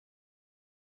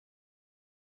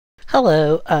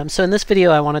Hello. So in this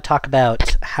video, I want to talk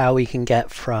about how we can get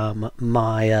from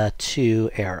Maya to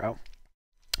Aero.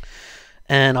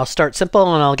 And I'll start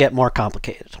simple and I'll get more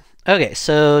complicated. Okay,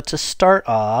 so to start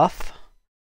off,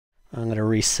 I'm going to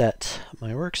reset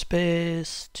my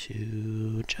workspace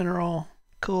to general.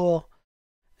 Cool.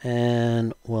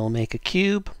 And we'll make a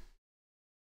cube.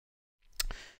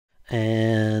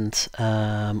 And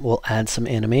we'll add some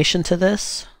animation to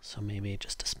this. So maybe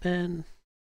just a spin.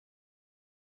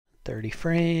 30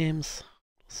 frames,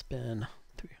 spin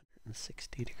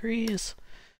 360 degrees.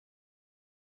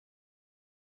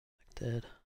 We'll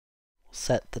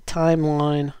set the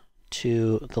timeline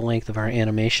to the length of our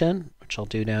animation, which I'll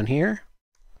do down here.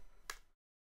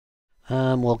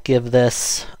 We'll give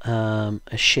this a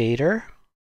shader.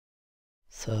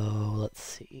 So let's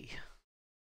see.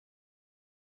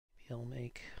 Maybe I'll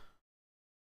make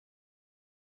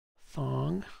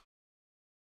Fong.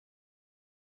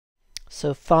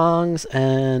 So Fongs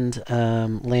and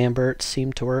Lambert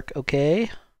seem to work okay.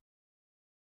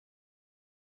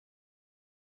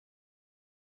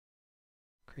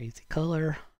 Crazy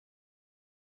color.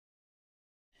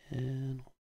 And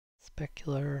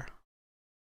specular.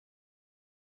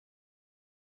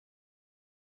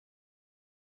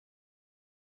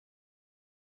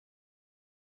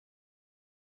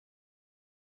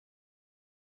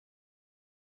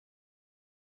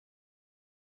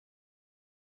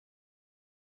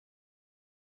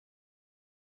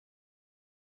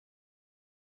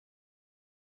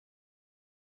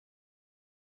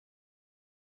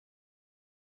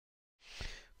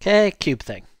 Okay, cube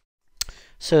thing.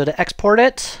 So to export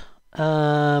it,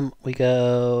 I'm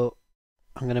going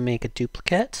to make a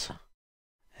duplicate,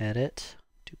 edit,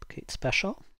 duplicate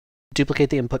special,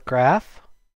 duplicate the input graph.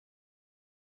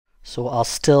 So I'll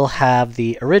still have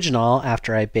the original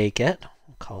after I bake it.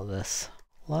 We'll call this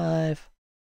live,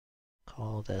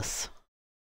 call this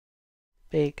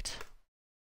baked,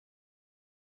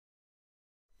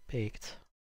 baked,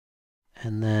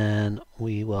 and then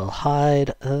we will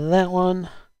hide that one.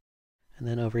 And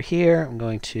then over here, I'm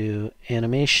going to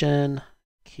animation,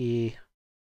 key,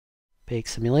 bake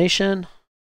simulation.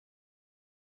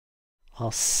 I'll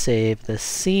save this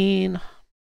scene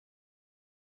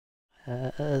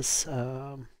as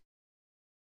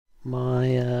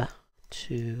Maya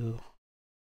to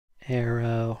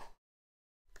Aero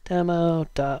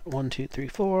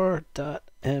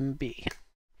demo.1234.mb.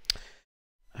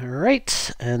 All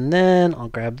right, and then I'll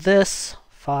grab this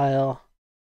file,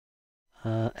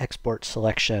 export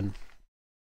selection,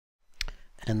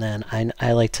 and then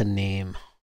I like to name,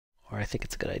 or I think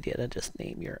it's a good idea to just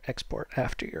name your export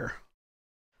after your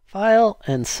file.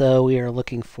 And so we are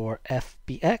looking for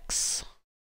FBX,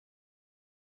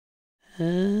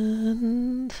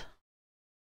 and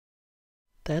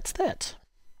that's that.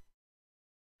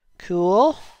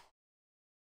 Cool.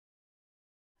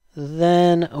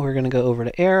 Then we're going to go over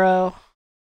to Aero,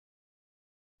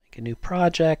 make a new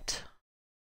project.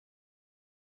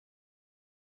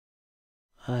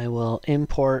 I will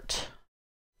import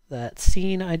that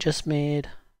scene I just made.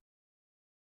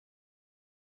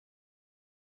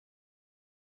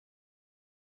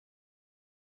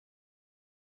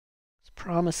 It's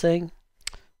promising.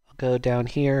 I'll go down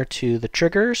here to the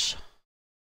triggers,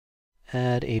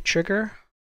 add a trigger,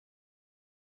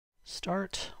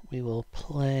 start. We will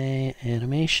play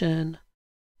animation,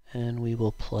 and we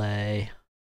will play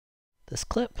this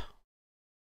clip.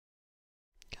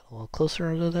 Get a little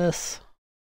closer to this.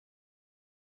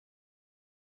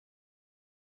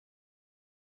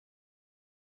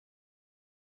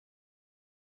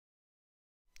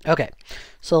 Okay,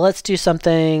 so let's do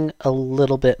something a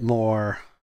little bit more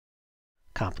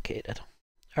complicated.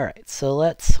 All right, so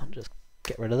let's just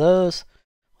get rid of those.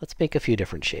 Let's make a few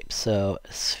different shapes. So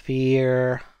a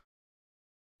sphere,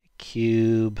 a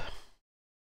cube,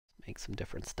 make some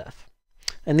different stuff.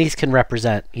 And these can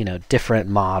represent, different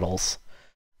models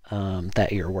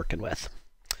that you're working with.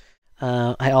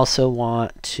 I also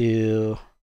want to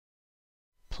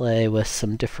play with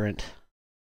some different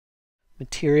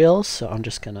materials, so I'm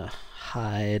just going to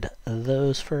hide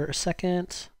those for a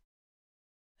second.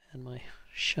 And my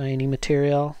shiny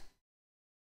material.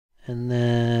 And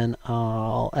then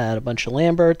I'll add a bunch of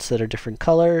Lamberts that are different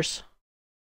colors.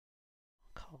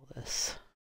 I'll call this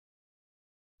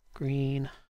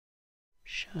green,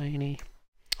 shiny.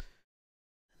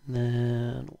 And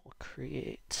then we'll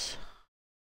create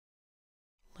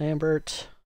Lambert.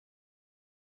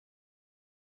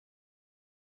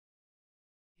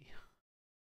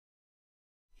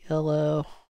 Yellow.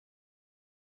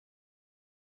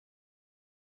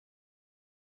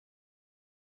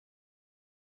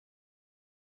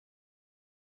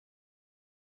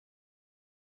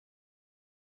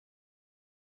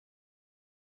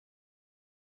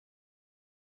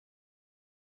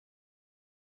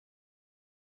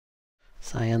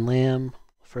 Cyan Lamb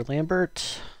for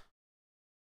Lambert.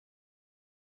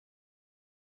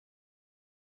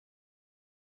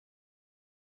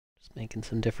 Just making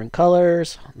some different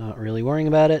colors, not really worrying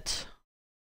about it.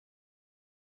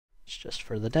 It's just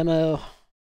for the demo.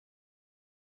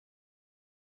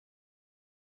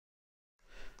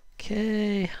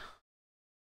 Okay.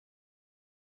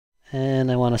 And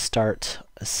I want to start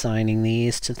assigning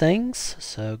these to things.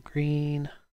 So green,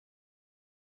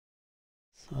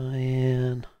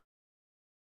 cyan.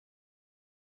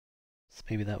 So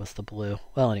maybe that was the blue.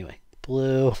 Well, anyway,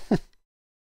 blue,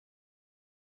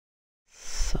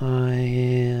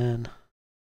 cyan,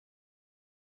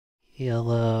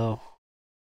 yellow,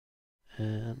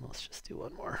 and let's just do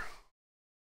one more.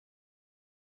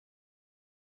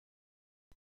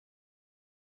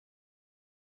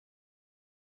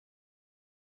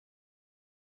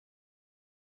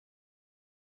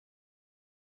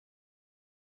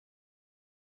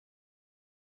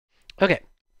 Okay,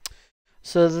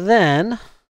 so then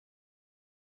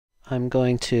I'm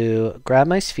going to grab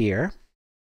my sphere,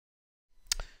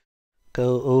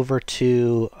 go over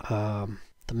to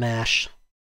the mesh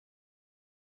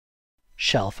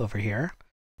shelf over here.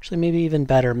 Actually, maybe even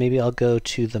better, maybe I'll go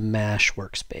to the mesh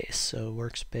workspace. So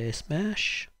workspace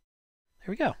mesh,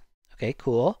 there we go. Okay,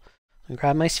 cool. I'm gonna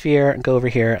grab my sphere and go over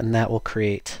here, and that will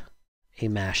create a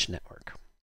mesh network.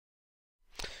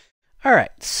 All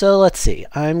right, so let's see.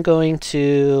 I'm going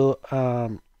to,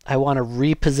 I want to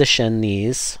reposition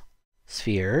these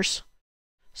spheres.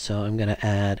 So I'm going to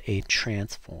add a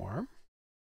transform.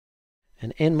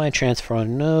 And in my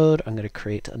transform node, I'm going to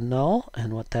create a null.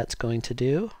 And what that's going to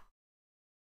do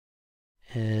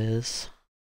is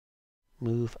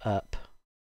move up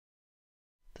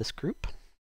this group.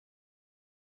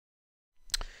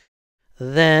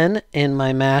 Then in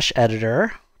my mesh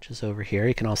editor, which is over here,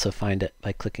 you can also find it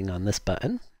by clicking on this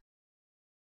button.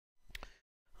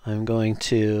 I'm going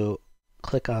to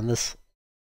click on this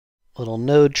little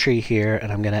node tree here,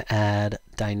 and I'm going to add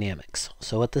dynamics.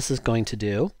 So what this is going to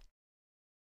do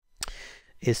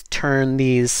is turn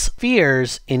these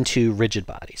spheres into rigid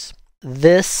bodies.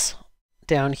 This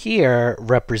down here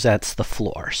represents the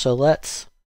floor. So let's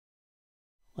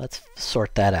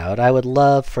sort that out. I would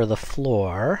love for the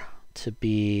floor to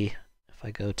be, if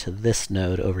I go to this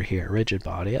node over here, rigid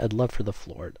body, I'd love for the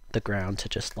floor, the ground, to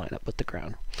just line up with the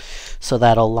ground. So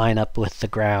that'll line up with the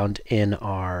ground in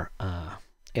our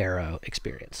Aero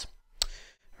experience.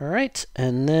 All right,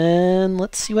 and then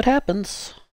let's see what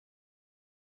happens.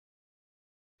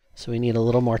 So we need a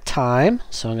little more time.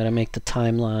 So I'm going to make the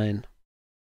timeline,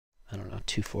 I don't know,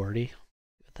 240.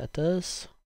 What that does.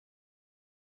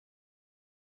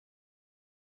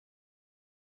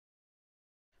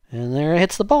 And there it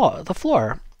hits the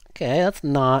floor. Okay, that's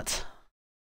not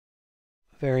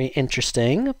very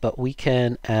interesting, but we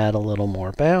can add a little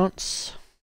more bounce,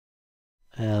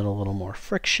 add a little more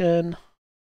friction.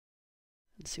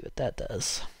 Let's see what that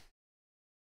does.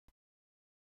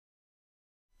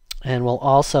 And we'll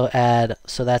also add,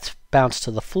 so that's bounce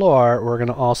to the floor, we're going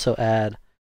to also add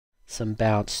some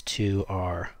bounce to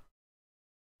our,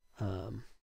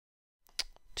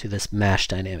 to this Mesh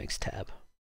Dynamics tab.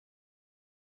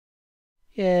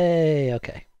 Yay,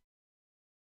 okay.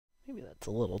 Maybe that's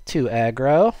a little too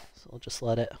aggro, so we'll just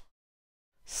let it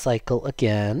cycle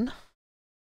again.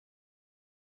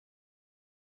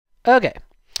 Okay.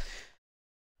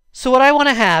 So what I want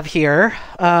to have here,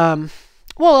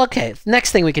 well, okay,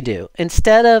 next thing we could do,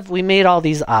 instead of, we made all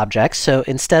these objects, so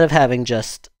instead of having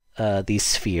just these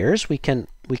spheres, we can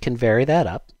vary that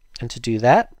up. And to do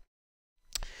that,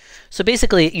 so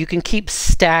basically you can keep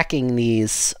stacking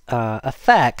these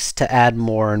effects to add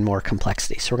more and more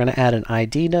complexity. So we're going to add an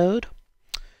ID node,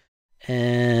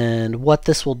 and what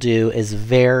this will do is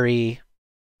vary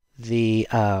the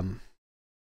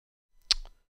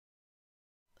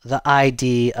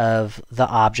ID of the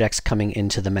objects coming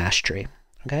into the mesh tree.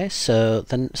 Okay, so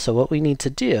what we need to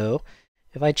do,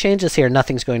 if I change this here,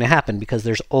 nothing's going to happen because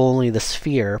there's only the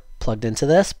sphere plugged into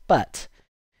this. But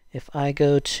if I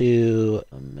go to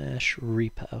a mesh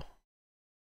repo,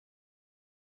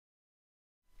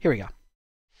 here we go.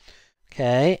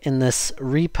 Okay, in this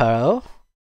repo,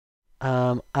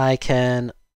 I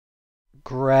can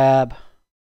grab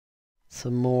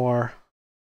some more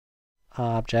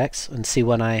objects and see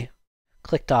when I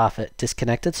clicked off it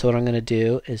disconnected. So what I'm going to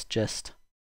do is just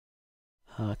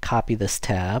copy this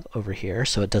tab over here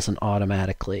so it doesn't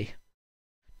automatically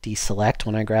deselect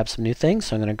when I grab some new things.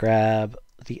 So I'm going to grab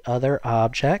the other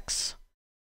objects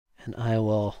and I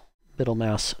will middle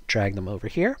mouse drag them over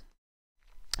here.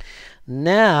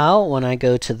 Now when I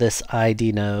go to this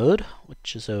ID node,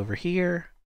 which is over here,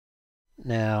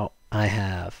 now I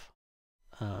have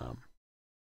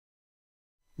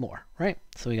more, right?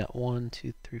 So we got 1,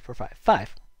 2, 3, 4, 5.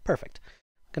 5. Perfect.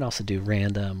 We can also do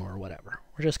random or whatever.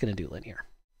 We're just going to do linear.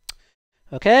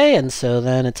 Okay, and so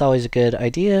then it's always a good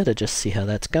idea to just see how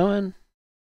that's going.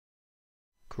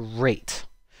 Great.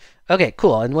 Okay,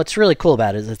 cool. And what's really cool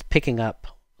about it is it's picking up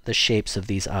the shapes of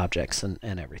these objects and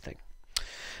everything.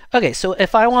 Okay, so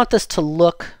if I want this to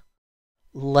look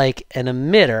like an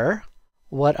emitter,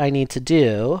 what I need to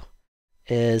do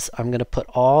is I'm going to put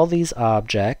all these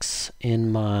objects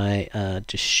in my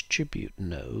distribute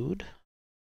node,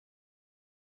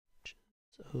 which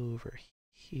is over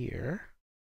here.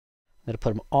 I'm going to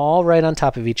put them all right on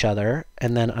top of each other,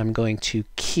 and then I'm going to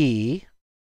key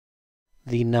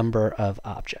the number of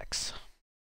objects.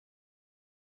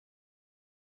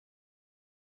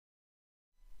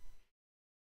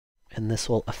 And this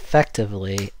will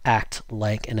effectively act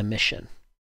like an emission.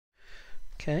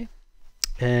 Okay,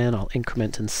 and I'll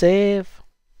increment and save.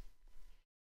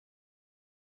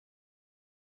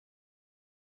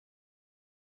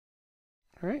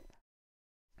 All right,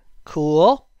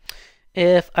 cool.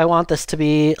 If I want this to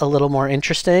be a little more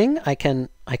interesting, I can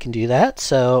do that.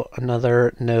 So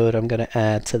another node I'm going to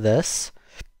add to this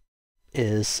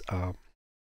is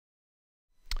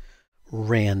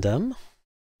random,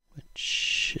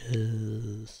 which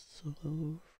is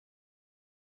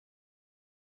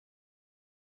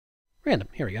random.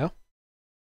 Here we go.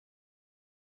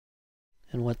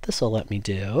 And what this will let me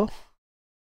do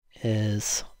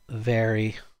is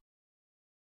vary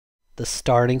the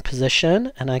starting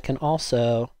position, and I can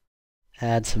also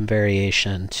add some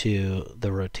variation to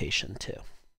the rotation too.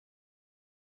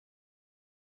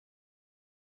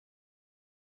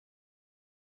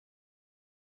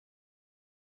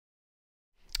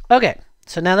 Okay,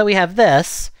 so now that we have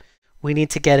this, we need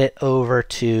to get it over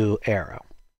to Aero.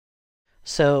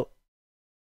 So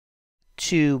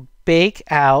to bake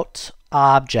out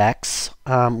objects,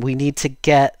 we need to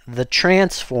get the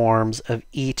transforms of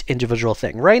each individual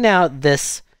thing. Right now,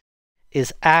 this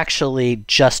is actually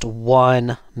just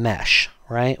one mesh,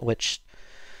 right? Which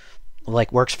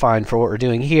like works fine for what we're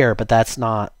doing here, but that's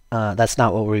not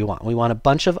what we want. We want a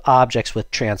bunch of objects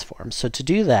with transforms. So to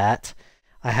do that,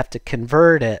 I have to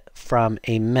convert it from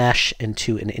a mesh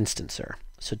into an instancer.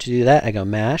 So to do that, I go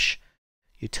Mesh,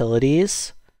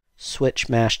 Utilities, Switch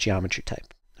Mesh Geometry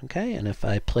Type. Okay, and if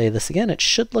I play this again, it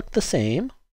should look the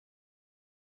same.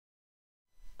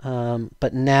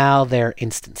 But now they're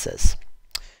instances.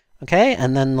 Okay,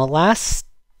 and then the last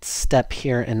step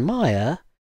here in Maya,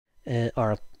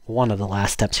 or one of the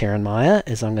last steps here in Maya,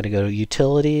 is I'm going to go to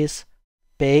Utilities,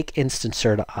 Bake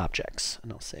Instancer to Objects.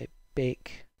 And I'll say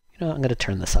Bake. You know, I'm going to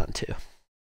turn this on too.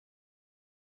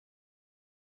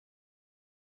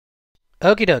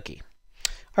 Okie dokie.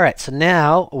 All right, so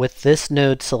now with this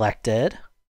node selected,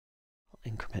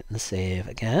 increment and save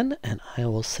again, and I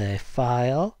will say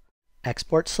File,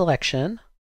 Export Selection,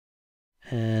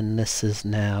 and this is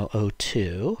now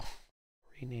O2.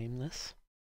 Rename this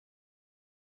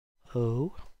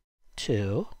O2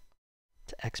 to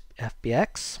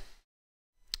FBX.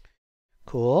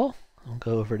 Cool. I'll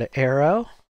go over to Aero.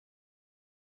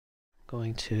 I'm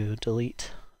going to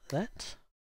delete that.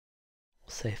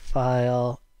 We'll say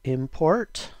File,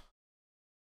 Import.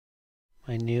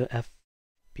 My new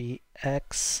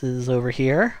FBX is over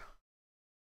here.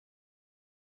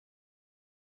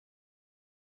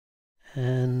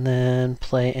 And then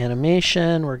play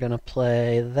animation. We're going to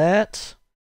play that.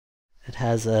 It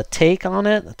has a take on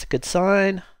it. That's a good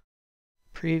sign.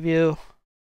 Preview.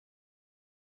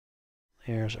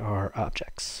 There's our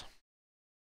objects.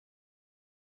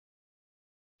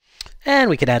 And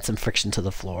we can add some friction to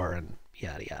the floor and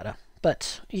yada yada.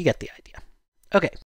 But you get the idea. Okay.